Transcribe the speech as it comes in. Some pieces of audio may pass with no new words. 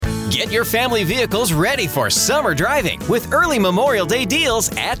Get your family vehicles ready for summer driving with early Memorial Day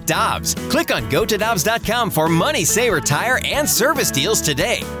deals at Dobbs. Click on GoToDobbs.com for money saver tire and service deals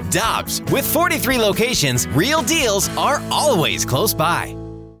today. Dobbs, with 43 locations, real deals are always close by.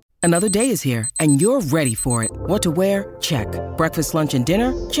 Another day is here, and you're ready for it. What to wear? Check. Breakfast, lunch, and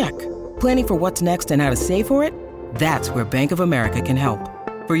dinner? Check. Planning for what's next and how to save for it? That's where Bank of America can help.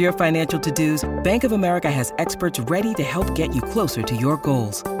 For your financial to-dos, Bank of America has experts ready to help get you closer to your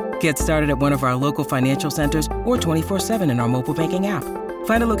goals. Get started at one of our local financial centers or 24/7 in our mobile banking app.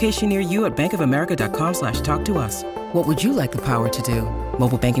 Find a location near you at bankofamerica.com/talktous. What would you like the power to do?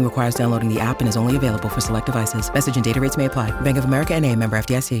 Mobile banking requires downloading the app and is only available for select devices. Message and data rates may apply. Bank of America N.A., member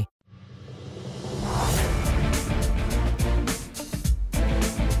FDIC.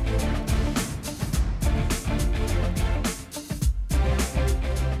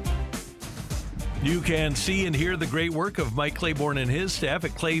 You can see and hear the great work of Mike Claiborne and his staff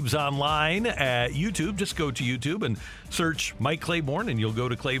at Claibs Online at YouTube. Just go to YouTube and search Mike Claiborne, and you'll go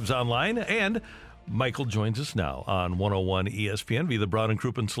to Claibs Online. And Michael joins us now on 101 ESPN via the Brown and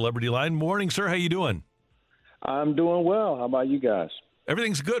Crouppen Celebrity Line. Morning, sir. How you doing? I'm doing well. How about you guys?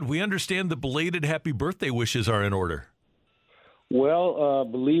 Everything's good. We understand the belated happy birthday wishes are in order. Well,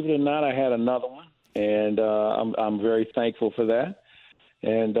 believe it or not, I had another one, and I'm very thankful for that.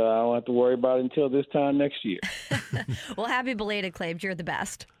 And I don't have to worry about it until this time next year. Well, happy belated, Claibs. You're the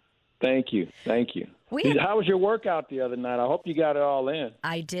best. Thank you. Thank you. How was your workout the other night? I hope you got it all in.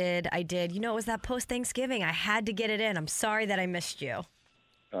 I did. You know, it was that post-Thanksgiving. I had to get it in. I'm sorry that I missed you.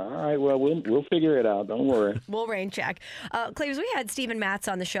 All right. Well, we'll figure it out. Don't worry. We'll rain check. Claibs, we had Stephen Matz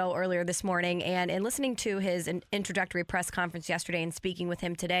on the show earlier this morning, and in listening to his introductory press conference yesterday and speaking with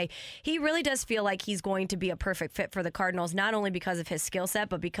him today, he really does feel like he's going to be a perfect fit for the Cardinals, not only because of his skill set,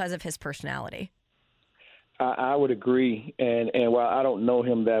 but because of his personality. I would agree. And while I don't know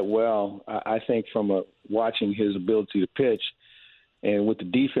him that well, I think from watching his ability to pitch and with the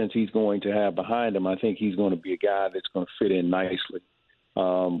defense he's going to have behind him, I think he's going to be a guy that's going to fit in nicely.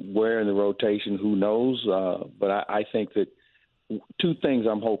 Where in the rotation, who knows? But I think that two things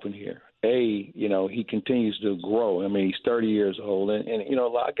I'm hoping here. A, he continues to grow. I mean, he's 30 years old. And a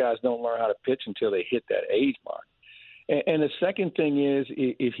lot of guys don't learn how to pitch until they hit that age mark. And the second thing is,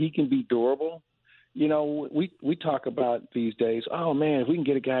 if he can be durable, we talk about these days, oh, man, if we can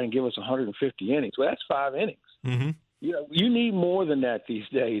get a guy and give us 150 innings. Well, that's 5 innings. Mm-hmm. You need more than that these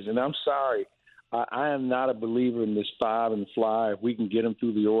days. And I'm sorry. I am not a believer in this 5 and fly. If we can get them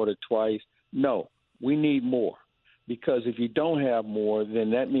through the order twice, no, we need more. Because if you don't have more,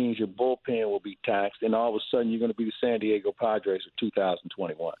 then that means your bullpen will be taxed, and all of a sudden you're going to be the San Diego Padres of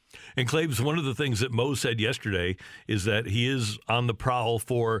 2021. And Claibs, one of the things that Mo said yesterday is that he is on the prowl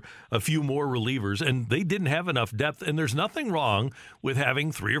for a few more relievers, and they didn't have enough depth. And there's nothing wrong with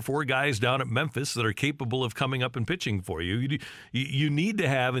having 3 or 4 guys down at Memphis that are capable of coming up and pitching for you. You need to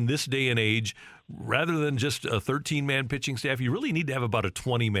have, in this day and age, rather than just a 13-man pitching staff, you really need to have about a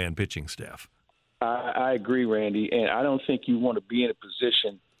 20-man pitching staff. I agree, Randy, and I don't think you want to be in a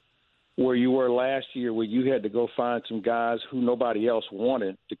position where you were last year where you had to go find some guys who nobody else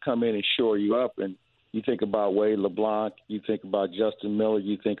wanted to come in and shore you up. And you think about Wade LeBlanc, you think about Justin Miller,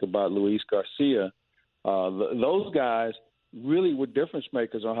 you think about Luis Garcia. Those guys really were difference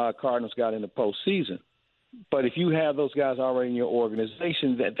makers on how Cardinals got in the postseason. But if you have those guys already in your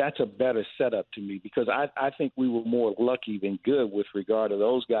organization, that's a better setup to me, because I think we were more lucky than good with regard to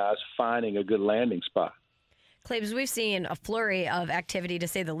those guys finding a good landing spot. Claibs, we've seen a flurry of activity, to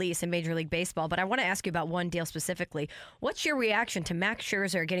say the least, in Major League Baseball, but I want to ask you about one deal specifically. What's your reaction to Max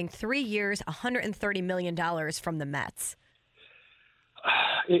Scherzer getting 3 years, $130 million from the Mets?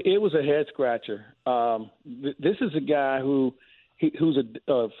 It was a head-scratcher. This is a guy who's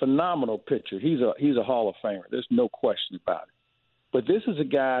a phenomenal pitcher. He's a Hall of Famer. There's no question about it. But this is a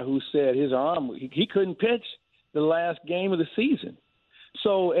guy who said his arm, he couldn't pitch the last game of the season.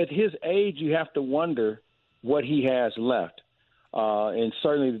 So at his age, you have to wonder what he has left. And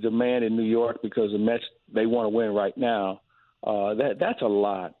certainly the demand in New York, because the Mets, they want to win right now, that's a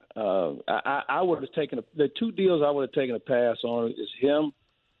lot. I would have taken the 2 deals I would have taken a pass on is him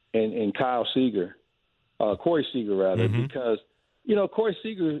and Kyle Seager, Corey Seager rather, because Corey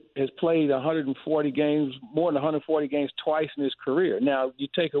Seager has played 140 games, more than 140 games twice in his career. Now, you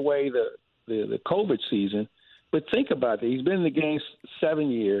take away the COVID season, but think about it. He's been in the game 7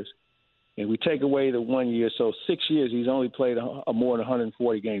 years, and we take away the 1 year, so 6 years he's only played more than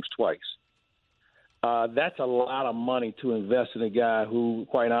 140 games twice. That's a lot of money to invest in a guy who,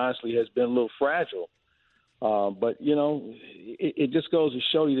 quite honestly, has been a little fragile. But, it just goes to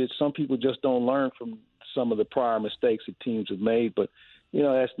show you that some people just don't learn from some of the prior mistakes that teams have made. But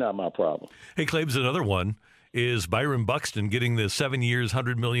that's not my problem. Hey, Claibs, another one is Byron Buxton getting the 7 years,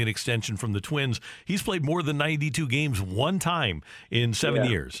 $100 million extension from the Twins. He's played more than 92 games one time in 7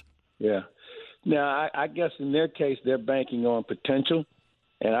 years. Yeah. Now, I guess in their case, they're banking on potential.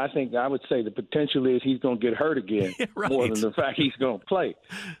 And I would say the potential is he's going to get hurt again more than the fact he's going to play.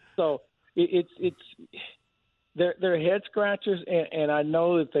 So they're head scratchers, and I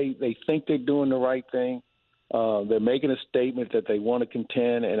know that they think they're doing the right thing. They're making a statement that they want to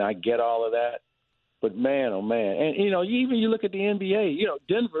contend, and I get all of that. But man, oh man, and you look at the NBA.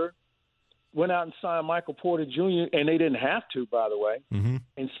 Denver went out and signed Michael Porter Jr., and they didn't have to, by the way,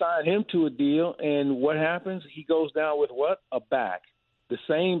 and signed him to a deal. And what happens? He goes down with what? A back. The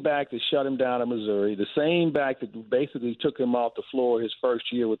same back that shut him down in Missouri, the same back that basically took him off the floor his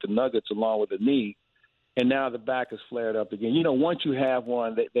first year with the Nuggets along with a knee, and now the back is flared up again. Once you have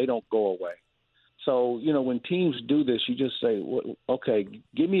one, they don't go away. So, when teams do this, you just say, well, okay,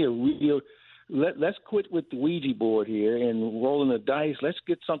 give me a real – let's quit with the Ouija board here and rolling the dice. Let's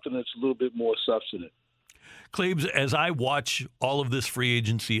get something that's a little bit more substantive. Claibs, as I watch all of this free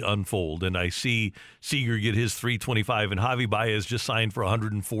agency unfold, and I see Seager get his $325 and Javi Baez just signed for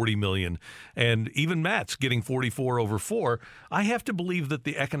 $140 million, and even Matt's getting $44 over $4, I have to believe that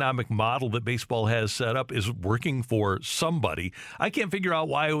the economic model that baseball has set up is working for somebody. I can't figure out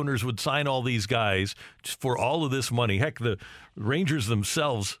why owners would sign all these guys for all of this money. Heck, the Rangers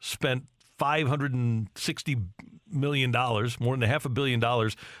themselves spent $560 million, more than $500 million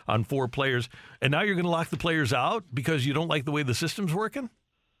on 4 players, and now you're going to lock the players out because you don't like the way the system's working?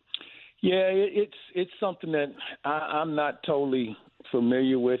 Yeah, it's something that I'm not totally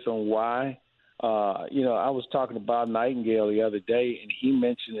familiar with on why. I was talking to Bob Nightingale the other day, and he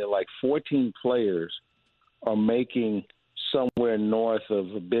mentioned that like 14 players are making somewhere north of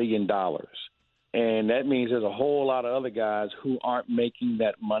 $1 billion. And that means there's a whole lot of other guys who aren't making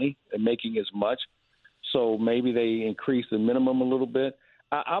that money and making as much. So maybe they increase the minimum a little bit.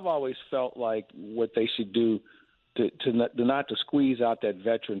 I've always felt like what they should do not to squeeze out that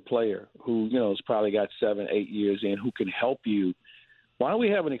veteran player who, has probably got 7-8 years in, who can help you. Why don't we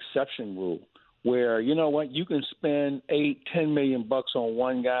have an exception rule where, you can spend $8-10 million on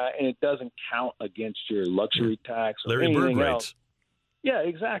one guy and it doesn't count against your luxury tax or Larry Bird anything rates. else. Yeah,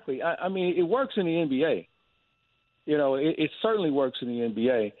 exactly. I mean, it works in the NBA. It certainly works in the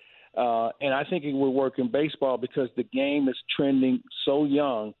NBA. And I think it will work in baseball because the game is trending so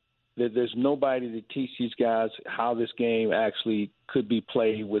young that there's nobody to teach these guys how this game actually could be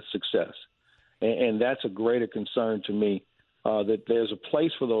played with success. And that's a greater concern to me, that there's a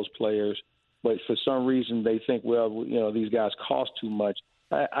place for those players, but for some reason they think, well, these guys cost too much.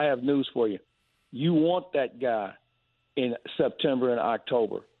 I have news for you. You want that guy in September and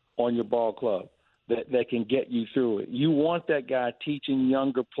October on your ball club that can get you through it. You want that guy teaching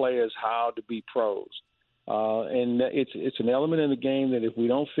younger players how to be pros. And it's an element in the game that if we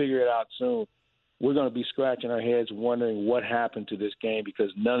don't figure it out soon, we're going to be scratching our heads wondering what happened to this game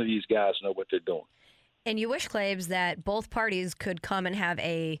because none of these guys know what they're doing. And you wish, Claibs, that both parties could come and have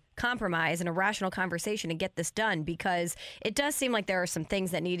a compromise and a rational conversation and get this done because it does seem like there are some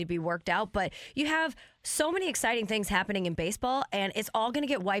things that need to be worked out. But you have so many exciting things happening in baseball, and it's all going to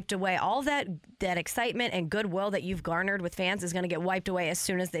get wiped away. All that excitement and goodwill that you've garnered with fans is going to get wiped away as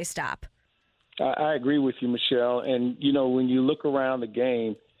soon as they stop. I agree with you, Michelle. And, when you look around the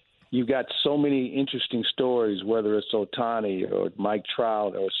game, you've got so many interesting stories, whether it's Ohtani or Mike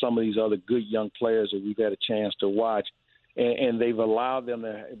Trout or some of these other good young players that we've had a chance to watch. And they've allowed them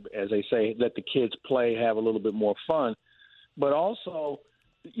to, as they say, let the kids play, have a little bit more fun. But also,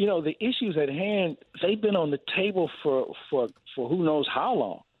 the issues at hand, they've been on the table for who knows how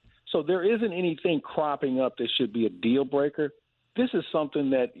long. So there isn't anything cropping up that should be a deal breaker. This is something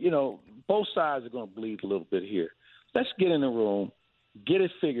that, both sides are going to bleed a little bit here. Let's get in the room. Get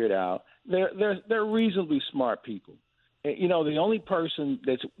it figured out. They're reasonably smart people. And, the only person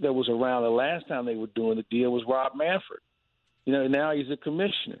that was around the last time they were doing the deal was Rob Manfred. Now he's a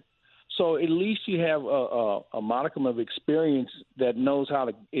commissioner. So at least you have a modicum of experience that knows how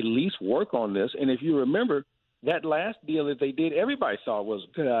to at least work on this. And if you remember, that last deal that they did, everybody thought was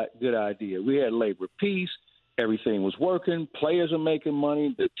a good idea. We had labor peace. Everything was working. Players are making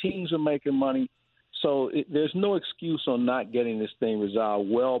money. The teams are making money. So there's no excuse on not getting this thing resolved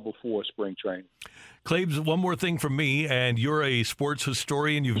well before spring training. Claibs, one more thing from me, and you're a sports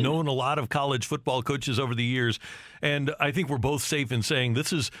historian. You've known a lot of college football coaches over the years, and I think we're both safe in saying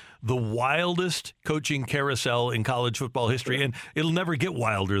this is the wildest coaching carousel in college football history, and it'll never get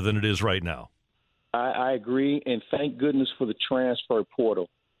wilder than it is right now. I agree, and thank goodness for the transfer portal.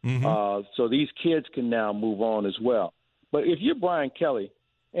 So these kids can now move on as well. But if you're Brian Kelly,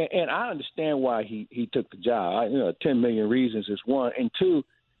 and I understand why he took the job. 10 million reasons is one, and two,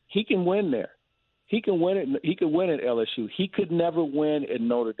 he can win there. He can win it. He could win at LSU. He could never win at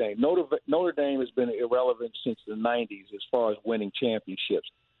Notre Dame. Notre Dame has been irrelevant since the 90s as far as winning championships.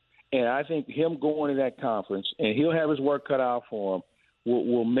 And I think him going to that conference, and he'll have his work cut out for him,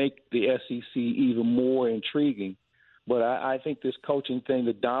 will make the SEC even more intriguing. But I think this coaching thing,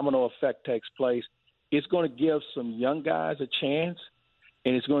 the domino effect takes place. It's going to give some young guys a chance,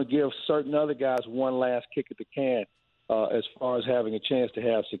 and it's going to give certain other guys one last kick at the can as far as having a chance to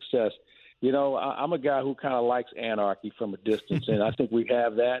have success. I'm a guy who kind of likes anarchy from a distance, and I think we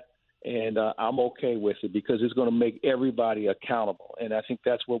have that, and I'm okay with it because it's going to make everybody accountable, and I think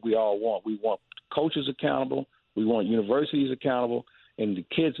that's what we all want. We want coaches accountable. We want universities accountable, and the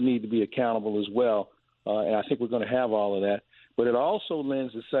kids need to be accountable as well, and I think we're going to have all of that. But it also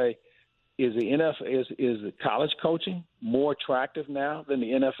lends to say, is the college coaching more attractive now than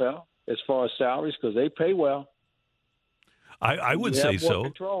the NFL as far as salaries? Because they pay well. I would say so.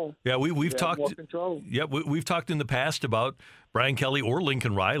 Control. Yeah, we've talked. More control. Yeah, we've talked in the past about Brian Kelly or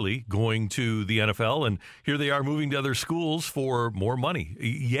Lincoln Riley going to the NFL, and here they are moving to other schools for more money.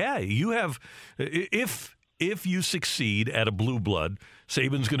 Yeah, you have if you succeed at a blue blood,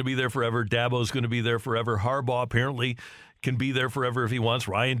 Saban's going to be there forever. Dabo's going to be there forever. Harbaugh apparently can be there forever if he wants.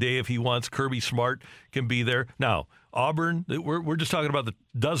 Ryan Day if he wants. Kirby Smart can be there. Now, Auburn, we're just talking about the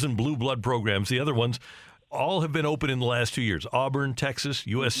dozen blue blood programs. The other ones all have been open in the last 2 years. Auburn, Texas,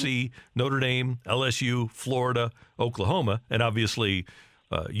 USC, Notre Dame, LSU, Florida, Oklahoma, and obviously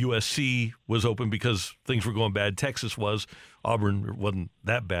USC was open because things were going bad. Texas was. Auburn wasn't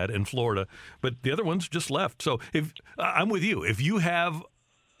that bad, and Florida. But the other ones just left. So if I'm with you. If you have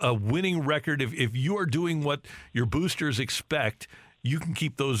a winning record, if you are doing what your boosters expect, you can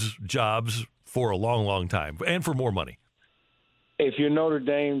keep those jobs for a long, long time and for more money. If you're Notre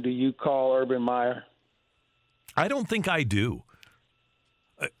Dame, do you call Urban Meyer? I don't think I do.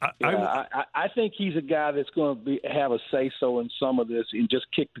 I think he's a guy that's going to have a say-so in some of this and just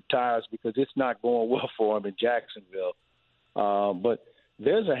kick the tires because it's not going well for him in Jacksonville. But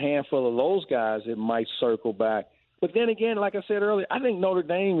there's a handful of those guys that might circle back. But then again, like I said earlier, I think Notre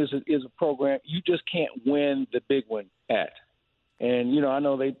Dame is a program you just can't win the big one at. And, I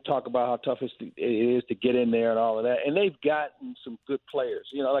know they talk about how tough it is to get in there and all of that. And they've gotten some good players.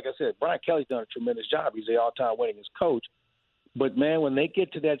 Like I said, Brian Kelly's done a tremendous job. He's the all-time winningest coach. But, man, when they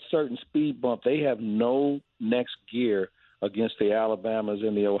get to that certain speed bump, they have no next gear against the Alabamas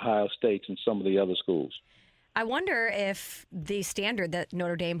and the Ohio States and some of the other schools. I wonder if the standard that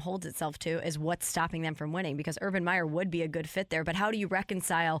Notre Dame holds itself to is what's stopping them from winning, because Urban Meyer would be a good fit there. But how do you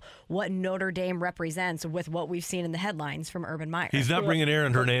reconcile what Notre Dame represents with what we've seen in the headlines from Urban Meyer? He's not bringing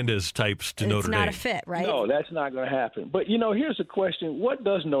Aaron Hernandez types to Notre Dame. It's not a fit, right? No, that's not going to happen. But, here's the question. What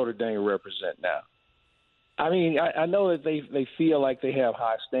does Notre Dame represent now? I mean, I know that they feel like they have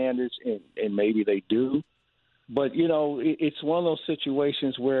high standards, and maybe they do. But, it's one of those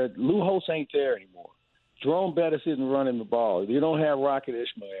situations where Lou Holtz ain't there anymore. Jerome Bettis isn't running the ball. You don't have Rocket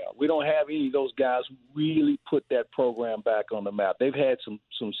Ismail. We don't have any of those guys who really put that program back on the map. They've had some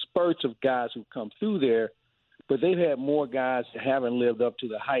spurts of guys who come through there, but they've had more guys that haven't lived up to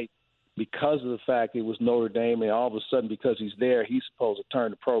the hype because of the fact it was Notre Dame, and all of a sudden because he's there, he's supposed to turn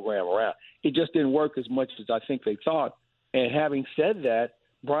the program around. It just didn't work as much as I think they thought. And having said that,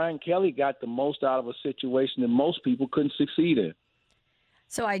 Brian Kelly got the most out of a situation that most people couldn't succeed in.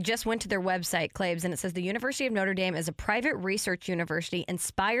 So I just went to their website, Claves, and it says the University of Notre Dame is a private research university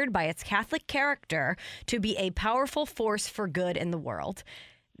inspired by its Catholic character to be a powerful force for good in the world,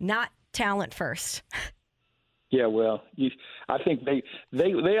 not talent first. Yeah, well, I think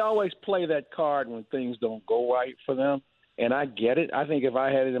they always play that card when things don't go right for them, and I get it. I think if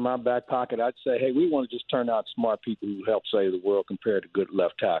I had it in my back pocket, I'd say, hey, we want to just turn out smart people who help save the world compared to good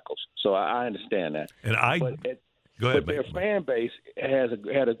left tackles. So I understand that. And Go ahead, but their fan base has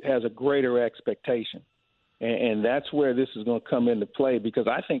a greater expectation, and that's where this is going to come into play. Because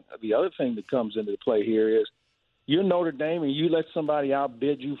I think the other thing that comes into play here is you're Notre Dame and you let somebody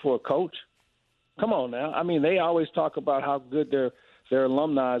outbid you for a coach. Come on now. I mean, they always talk about how good their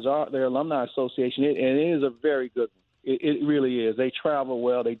alumni are, their alumni association, and it is a very good one. It really is. They travel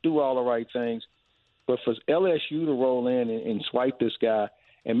well. They do all the right things. But for LSU to roll in and swipe this guy.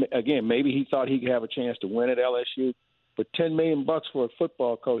 And again, maybe he thought he could have a chance to win at LSU, but $10 million for a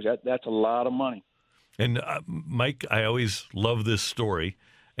football coach, that's a lot of money. And Mike, I always love this story,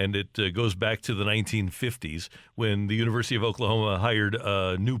 and it goes back to the 1950s when the University of Oklahoma hired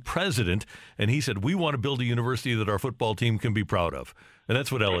a new president, and he said, we want to build a university that our football team can be proud of. And that's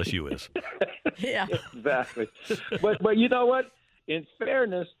what LSU is. Yeah. Exactly. But you know what? In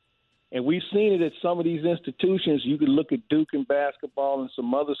fairness, and we've seen it at some of these institutions, you can look at Duke in basketball and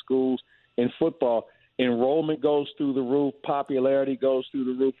some other schools in football. Enrollment goes through the roof, popularity goes through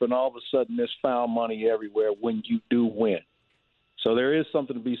the roof, and all of a sudden there's found money everywhere when you do win. So there is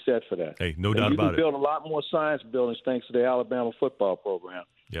something to be said for that. Hey, no doubt about it. You can build a lot more science buildings thanks to the Alabama football program.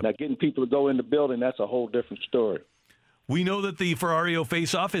 Yep. Now, getting people to go in the building, that's a whole different story. We know that the Ferrario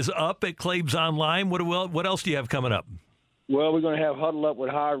Face-Off is up at Claibs Online. What else do you have coming up? Well, we're going to have Huddle Up with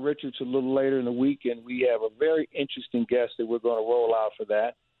Howard Richards a little later in the week, and we have a very interesting guest that we're going to roll out for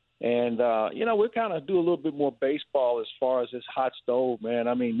that. And, we're kind of do a little bit more baseball as far as this hot stove, man.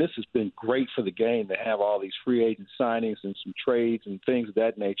 I mean, this has been great for the game to have all these free agent signings and some trades and things of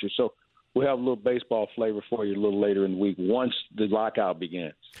that nature. So we'll have a little baseball flavor for you a little later in the week once the lockout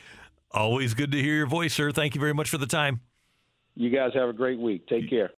begins. Always good to hear your voice, sir. Thank you very much for the time. You guys have a great week. Take care.